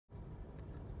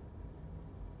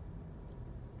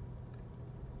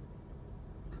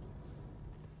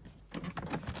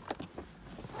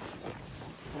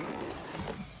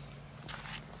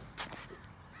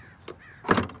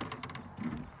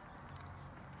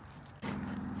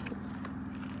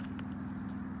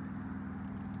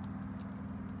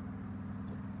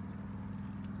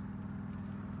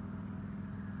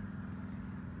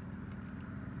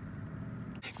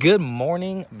Good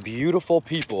morning, beautiful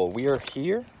people. We are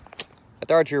here at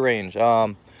the archery range.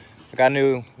 I got a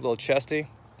new little chesty.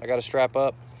 I got to strap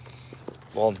up.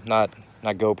 Well, not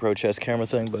GoPro chest camera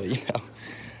thing, but you know,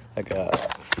 like a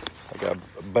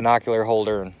binocular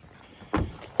holder and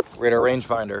radar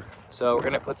rangefinder. So we're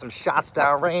gonna put some shots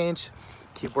down range,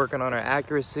 keep working on our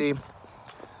accuracy,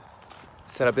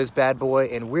 set up this bad boy,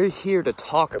 and we're here to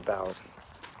talk about,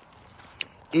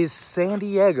 is San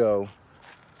Diego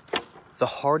the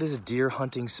hardest deer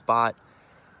hunting spot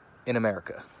in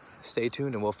America? Stay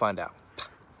tuned and we'll find out.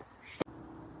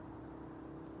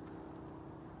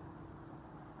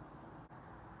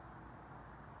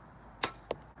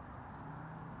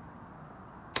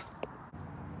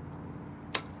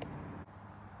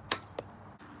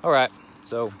 All right,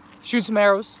 so shoot some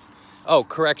arrows. Oh,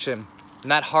 correction,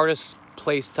 not hardest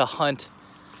place to hunt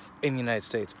in the United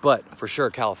States, but for sure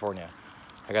California.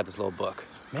 I got this little book.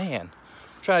 Man,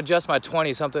 I'm trying to adjust my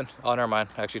 20 something. Oh, never mind,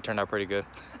 actually turned out pretty good.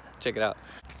 Check it out.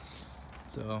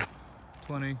 So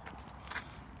 20,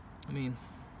 I mean,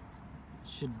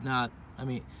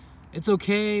 it's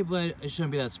okay, but it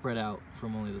shouldn't be that spread out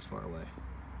from only this far away.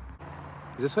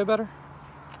 Is this way better?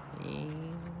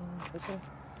 This way?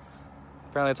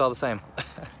 Apparently it's all the same.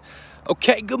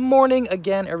 Okay, good morning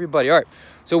again, everybody. All right,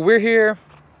 so we're here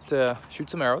to shoot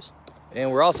some arrows, and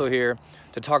we're also here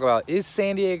to talk about, is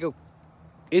San Diego,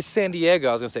 I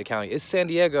was gonna say county, is San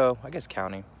Diego, I guess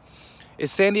county,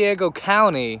 is San Diego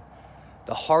County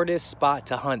the hardest spot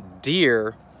to hunt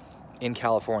deer in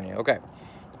California? Okay,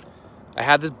 I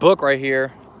have this book right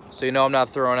here, so you know I'm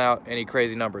not throwing out any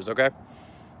crazy numbers, okay?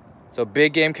 So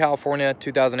Big Game California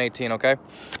 2018, okay?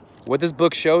 What this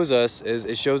book shows us is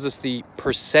it shows us the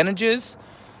percentages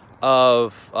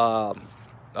of oh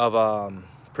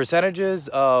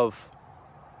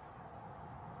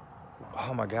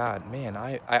my God, man,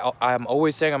 I'm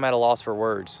always saying I'm at a loss for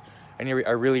words. I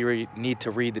really need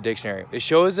to read the dictionary. It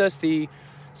shows us the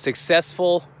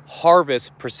successful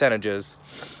harvest percentages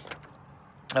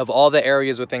of all the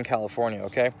areas within California,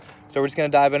 okay? So we're just gonna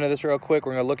dive into this real quick.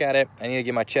 We're gonna look at it. I need to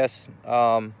get my chest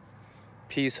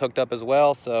piece hooked up as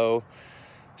well, so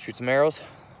shoot some arrows,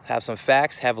 have some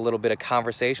facts, have a little bit of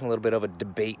conversation, a little bit of a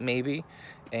debate maybe,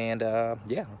 and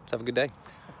yeah, let's have a good day.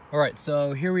 All right,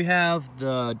 so here we have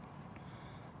the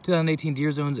 2018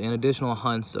 deer zones and additional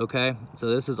hunts, okay? So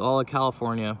this is all of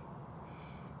California.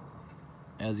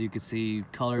 As you can see,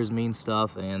 colors mean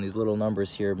stuff, and these little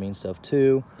numbers here mean stuff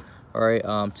too. All right,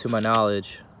 to my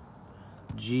knowledge,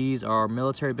 G's are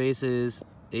military bases,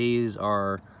 A's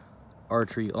are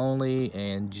archery only,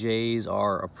 and J's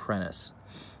are apprentice.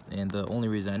 And the only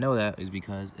reason I know that is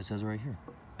because it says right here.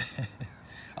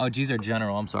 Oh, G's are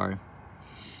general, I'm sorry.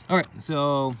 All right,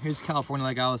 so here's California,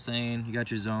 like I was saying. You got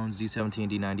your zones,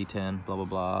 D17, D9, D10, blah, blah,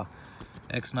 blah.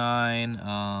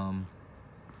 X9,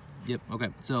 yep, okay.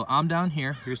 So I'm down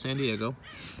here, here's San Diego,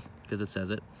 because it says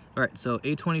it. All right, so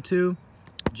A22,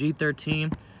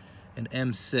 G13, and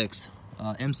M6.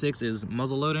 M6 is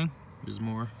muzzle loading, there's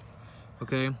more.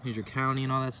 Okay, here's your county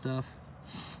and all that stuff.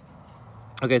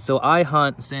 Okay, so I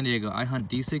hunt San Diego, I hunt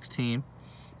D16,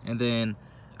 and then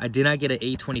I did not get an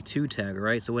A22 tag, all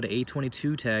right? So what an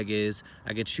A22 tag is,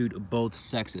 I could shoot both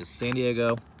sexes. San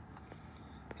Diego,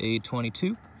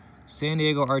 A22, San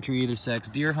Diego archery either sex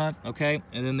deer hunt, okay?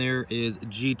 And then there is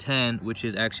G10, which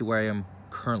is actually where I am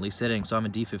currently sitting. So I'm a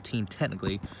D15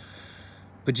 technically,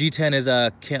 but G10 is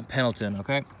Camp Pendleton,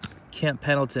 okay? Camp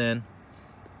Pendleton,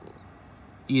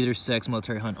 either sex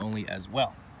military hunt only as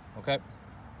well, okay?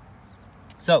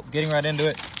 So getting right into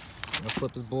it, I'm gonna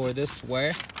flip this boy this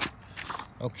way.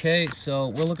 Okay, so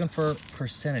we're looking for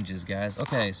percentages, guys.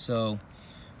 Okay, so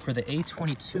for the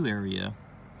A22 area,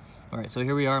 all right, so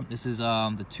here we are. This is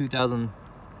the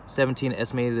 2017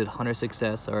 estimated hunter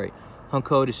success. All right, hunt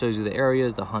code, it shows you the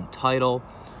areas, the hunt title,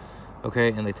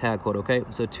 okay, and the tag code, okay?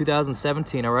 So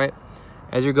 2017, all right?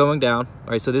 As you're going down,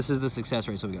 all right, so this is the success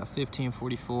rate. So we got 15,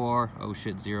 44, oh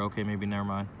shit, 0. Okay, maybe never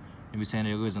mind. Maybe San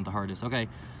Diego isn't the hardest. Okay,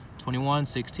 21,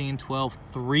 16, 12,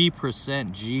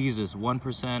 3%, Jesus,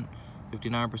 1%,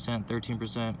 59%,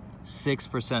 13%,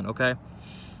 6%, okay?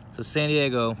 So San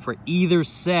Diego, for either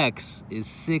sex, is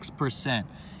 6%.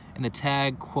 And the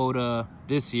tag quota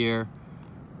this year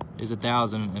is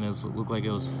 1,000, and it looked like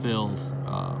it was filled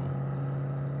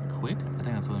quick. I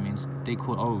think that's what it means. Day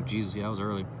quota, oh, Jesus, yeah, that was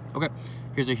early. Okay,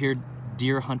 here's a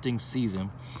deer hunting season.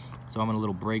 So I'm on a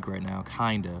little break right now,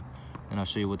 kinda. And I'll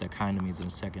show you what that kinda means in a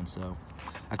second. So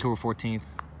October 14th.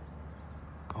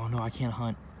 Oh no, I can't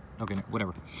hunt. Okay,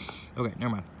 whatever. Okay,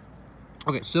 never mind.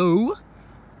 Okay, so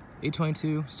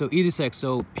A22, so either sex.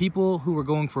 So people who were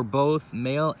going for both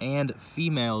male and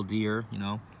female deer, you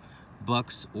know,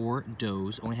 bucks or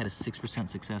does only had a 6%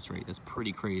 success rate. That's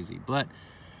pretty crazy. But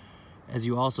as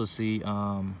you also see,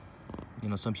 you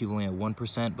know, some people only had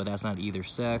 1%, but that's not either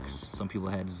sex. Some people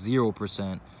had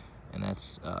 0%, and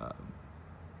that's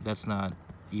not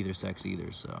either sex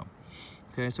either. So,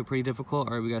 okay, so pretty difficult.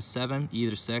 All right, we got 7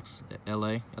 either sex,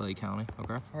 LA County.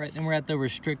 Okay. All right, then we're at the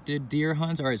restricted deer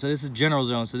hunts. All right, so this is general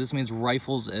zone, so this means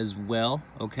rifles as well.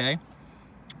 Okay.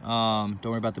 Don't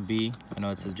worry about the B. I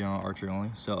know it says general archery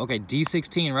only. So, okay,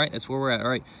 D16, right? That's where we're at. All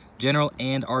right, general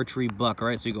and archery buck. All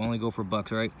right, so you can only go for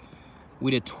bucks. All right. We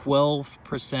did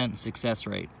 12% success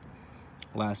rate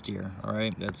last year. All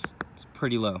right, it's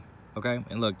pretty low. Okay,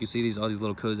 and look, you see all these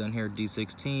little codes down here.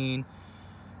 D16,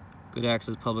 good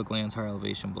access, public lands, higher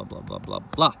elevation, blah blah blah blah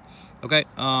blah. Okay,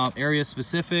 area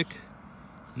specific,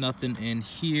 nothing in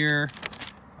here.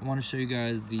 I want to show you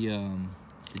guys the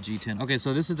G10. Okay,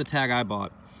 so this is the tag I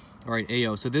bought. All right,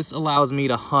 AO. So this allows me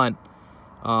to hunt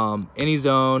any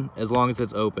zone as long as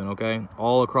it's open. Okay,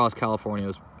 all across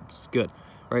California. It's good.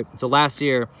 Right, so last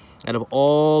year, out of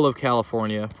all of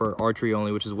California for archery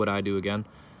only, which is what I do again,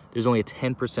 there's only a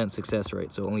 10% success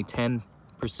rate. So only 10%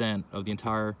 of the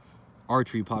entire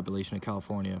archery population in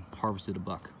California harvested a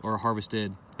buck or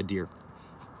harvested a deer.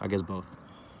 I guess both.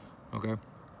 Okay.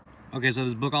 Okay, so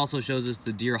this book also shows us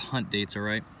the deer hunt dates, all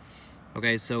right?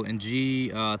 Okay, so in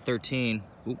G13,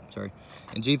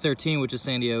 in G13, which is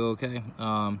San Diego, okay,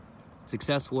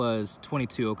 success was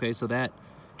 22, okay, so that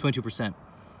 22%.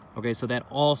 Okay, so that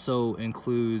also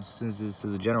includes, since this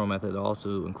is a general method, it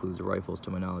also includes the rifles to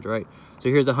my knowledge, right? So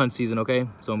here's the hunt season, okay?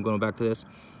 So I'm going back to this.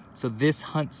 So this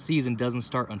hunt season doesn't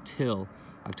start until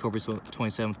October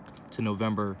 27th to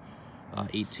November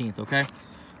 18th, okay?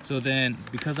 So then,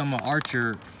 because I'm an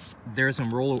archer, there's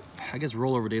some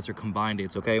rollover dates or combined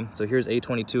dates, okay? So here's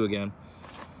A22 again.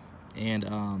 And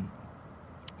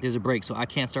there's a break, so I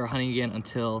can't start hunting again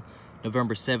until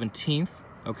November 17th.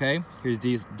 Okay, here's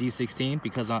D16.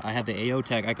 Because I have the AO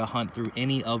tag, I can hunt through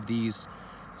any of these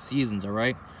seasons, all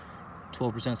right?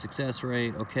 12% success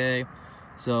rate, okay.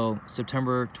 So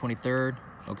September 23rd,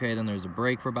 okay, then there's a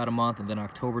break for about a month, and then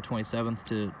October 27th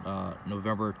to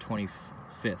November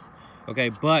 25th. Okay,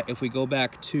 but if we go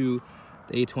back to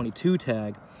the A22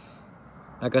 tag,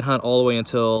 I could hunt all the way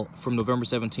from November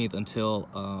 17th until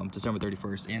December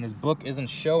 31st. And this book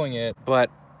isn't showing it, but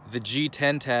the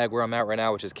G10 tag where I'm at right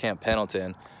now, which is Camp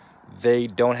Pendleton, they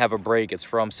don't have a break. It's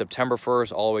from September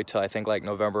 1st all the way to I think like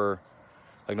November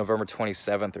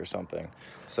 27th or something.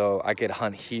 So I could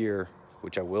hunt here,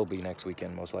 which I will be next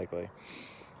weekend most likely.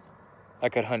 I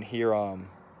could hunt here.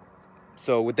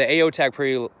 So with the AO tag,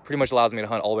 pretty much allows me to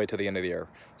hunt all the way to the end of the year.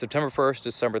 September 1st,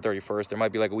 December 31st. There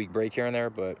might be like a week break here and there,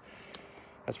 but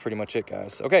that's pretty much it,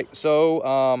 guys. Okay,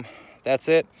 so that's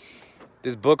it.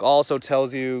 This book also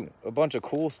tells you a bunch of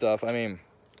cool stuff. I mean,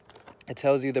 it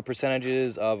tells you the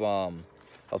percentages of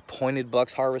pointed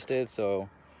bucks harvested. So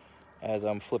as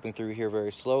I'm flipping through here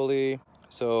very slowly.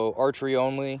 So archery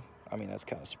only. I mean, that's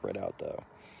kind of spread out though.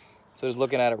 So just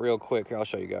looking at it real quick here, I'll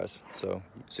show you guys. So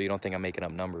you don't think I'm making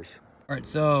up numbers. All right,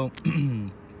 so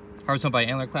harvest hunt by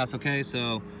antler class. Okay,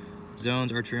 so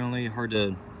zones, archery only, hard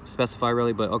to specify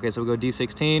really, but okay, so we go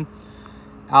D16.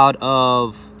 Out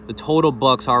of the total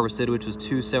bucks harvested, which was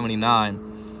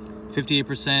 279,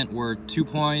 58% were 2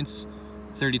 points,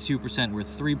 32% were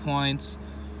 3 points,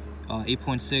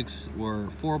 8.6 were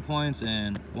 4 points,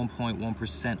 and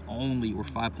 1.1% only were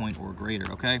 5 point or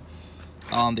greater. Okay,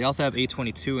 they also have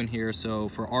A22 in here. So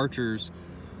for archers,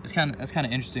 that's kind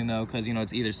of interesting though, because you know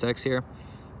it's either sex here,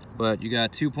 but you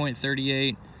got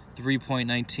 2.38,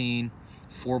 3.19,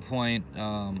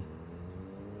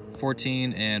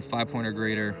 4.14, and 5 point or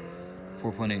greater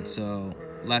 4.8. So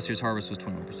last year's harvest was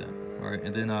 21%. All right,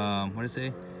 and then what did I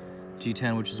say?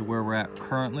 G10, which is where we're at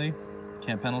currently,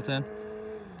 Camp Pendleton.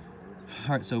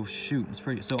 All right, so shoot, it's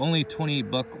pretty. So only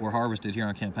 28 buck were harvested here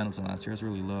on Camp Pendleton last year. It's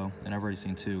really low, and I've already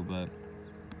seen 2, but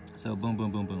so boom, boom,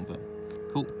 boom, boom, boom.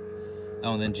 Cool.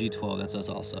 Oh, and then G12. That's us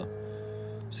also.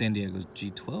 San Diego's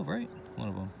G12, right? One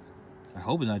of them. I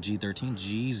hope it's not G13.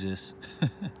 Jesus.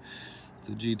 It's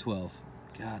a G12.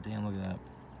 God damn, look at that.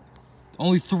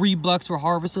 Only 3 bucks were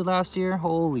harvested last year?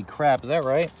 Holy crap, is that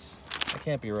right? That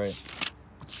can't be right.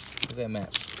 Where's that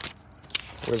map?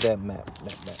 Where's that map?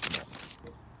 Map.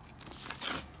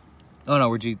 Oh no,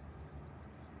 we're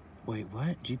wait,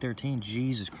 what? G13?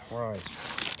 Jesus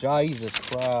Christ. Jesus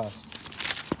Christ.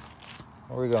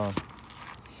 Where are we going?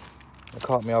 It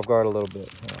caught me off guard a little bit.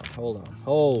 Hold on.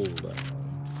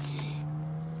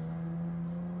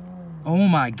 Oh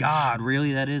my God,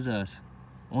 really? That is us.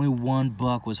 Only 1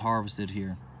 buck was harvested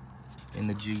here in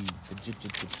the G.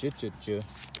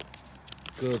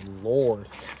 Good Lord.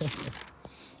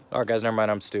 All right, guys, never mind,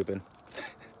 I'm stupid.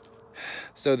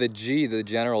 So the G, the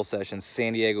general session,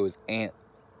 San Diego is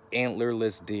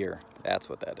antlerless deer. That's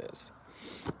what that is.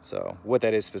 So what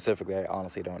that is specifically, I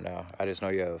honestly don't know. I just know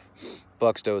you have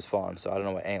bucks, does, fawns, so I don't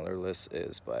know what antlerless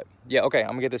is. But yeah, okay, I'm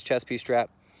gonna get this chest piece strap,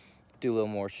 do a little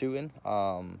more shooting.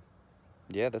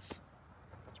 Yeah, that's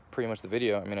pretty much the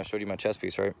video. I mean, I showed you my chest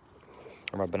piece, right?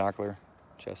 Or my binocular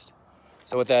chest.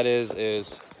 So what that is,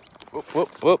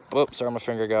 whoop, sorry, my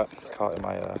finger got caught in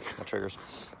my triggers.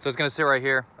 So it's gonna sit right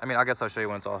here. I mean, I guess I'll show you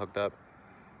when it's all hooked up.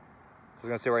 So it's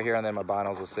gonna sit right here, and then my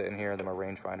binos will sit in here, and then my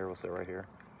rangefinder will sit right here.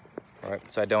 All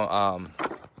right, so I don't,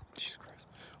 Jesus Christ,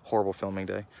 horrible filming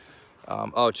day.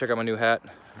 Oh, check out my new hat,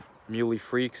 Muley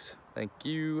Freaks, thank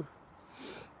you.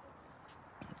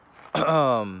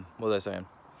 What was I saying?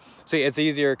 So it's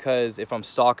easier because if I'm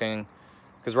stalking,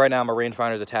 because right now my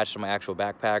rangefinder is attached to my actual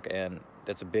backpack, and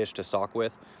that's a bitch to stalk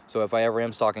with. So if I ever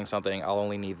am stalking something, I'll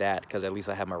only need that because at least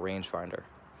I have my rangefinder.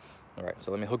 All right, so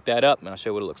let me hook that up and I'll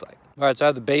show you what it looks like. All right, so I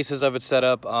have the basis of it set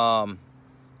up,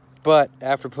 but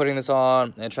after putting this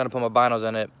on and trying to put my binos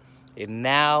in it, it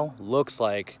now looks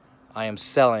like I am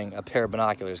selling a pair of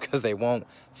binoculars because they won't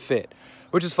fit,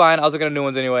 which is fine. I was looking at new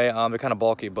ones anyway. They're kind of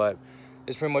bulky, but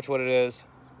it's pretty much what it is.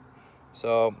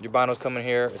 So your binos come in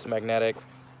here, it's magnetic.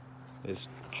 Just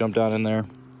jump down in there.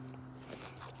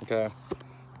 Okay.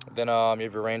 Then you have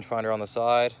your rangefinder on the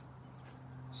side.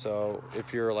 So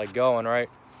if you're like going, right?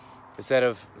 Instead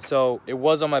of, so it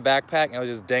was on my backpack and I was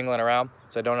just dangling around.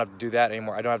 So I don't have to do that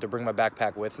anymore. I don't have to bring my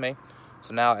backpack with me.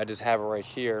 So now I just have it right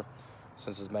here.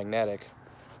 Since it's magnetic,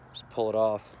 just pull it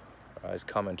off. Just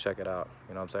come and check it out.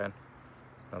 You know what I'm saying?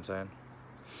 You know what I'm saying?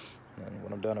 And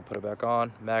when I'm done, I put it back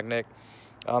on, magnet.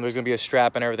 There's gonna be a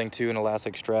strap and everything too, an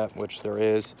elastic strap, which there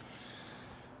is.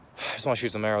 I just want to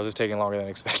shoot some arrows. It's taking longer than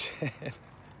expected.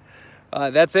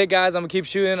 That's it, guys. I'm gonna keep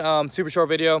shooting. Super short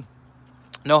video.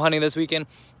 No hunting this weekend.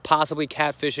 Possibly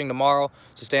catfishing tomorrow.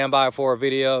 So stand by for a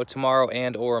video tomorrow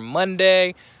and or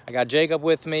Monday. I got Jacob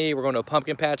with me. We're going to a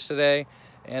pumpkin patch today.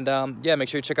 And yeah, make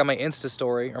sure you check out my Insta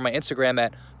story or my Instagram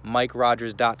at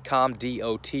MikeRogers.com,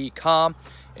 D-O-T.com,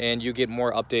 and you get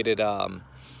more updated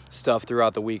stuff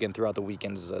throughout the week and throughout the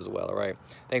weekends as well. All right.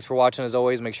 Thanks for watching. As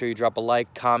always, make sure you drop a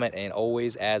like, comment, and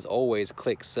always, as always,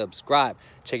 click subscribe.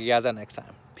 Check you guys out next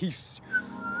time. Peace.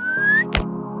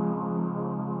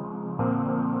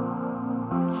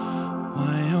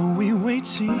 Why are we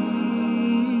waiting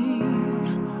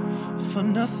for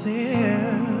nothing?